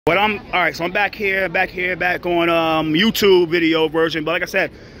But all right, so I'm back on YouTube video version. But like I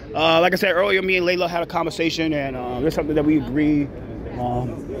said earlier, me and Layla had a conversation, and there's something that we agree.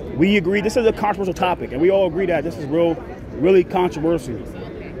 We agree this is a controversial topic, and we all agree that this is really controversial.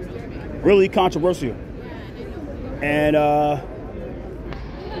 Really controversial. And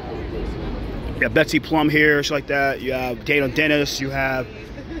you have Betsy Plum here, shit like that. You have Dana Dennis. You have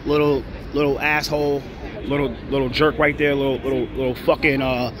little asshole. Little jerk right there, little fucking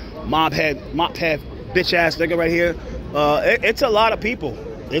mop head bitch ass nigga right here. It's a lot of people.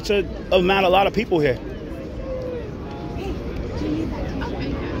 It's a lot of people here.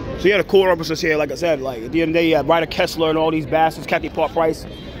 So you had the court officers here, like I said, like at the end of the day, you have Ryder Kessler and all these bastards, Kathy Park Price,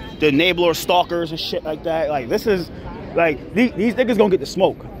 the enabler stalkers and shit like that. Like this is like these niggas gonna get the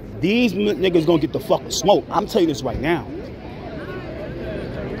smoke. These niggas gonna get the fucking smoke. I'm telling you this right now.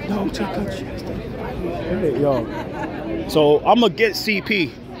 Don't take a chance. Yo, so I'm gonna get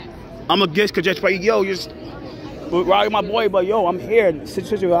CP. I'm gonna get congestion. Yo, you just riding my boy, but yo, I'm here. I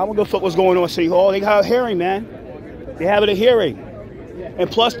don't give a fuck what's going on at City Hall. They have a hearing, man. They have a hearing,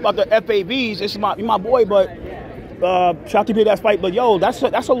 and plus about the FAVs. This is my boy, but shout out to be that fight. But yo, that's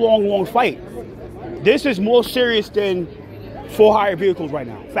a long fight. This is more serious than 4 hired vehicles right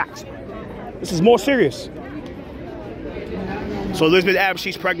now. Facts. This is more serious. So Elizabeth Adams,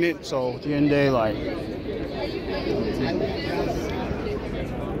 she's pregnant. So at the end of the day, like.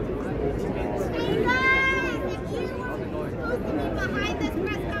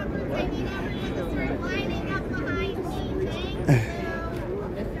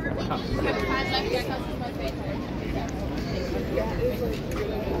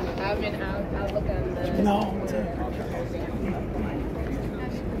 No.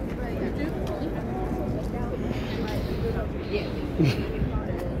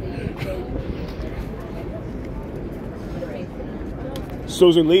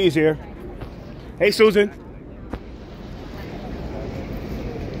 Susan Lee's here. Hey, Susan.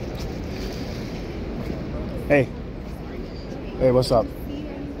 Hey. Hey, what's up?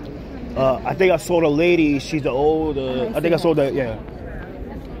 I think I saw the lady. She's the old. I think I saw that. Yeah.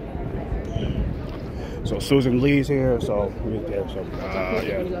 So Susan Lee's here. So yeah. So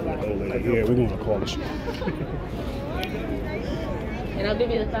yeah. Old lady here. We're gonna call this. And I'll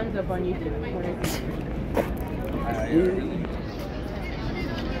give you the thumbs up on YouTube.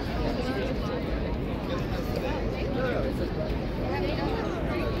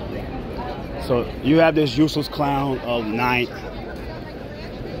 So you have this useless clown of 9.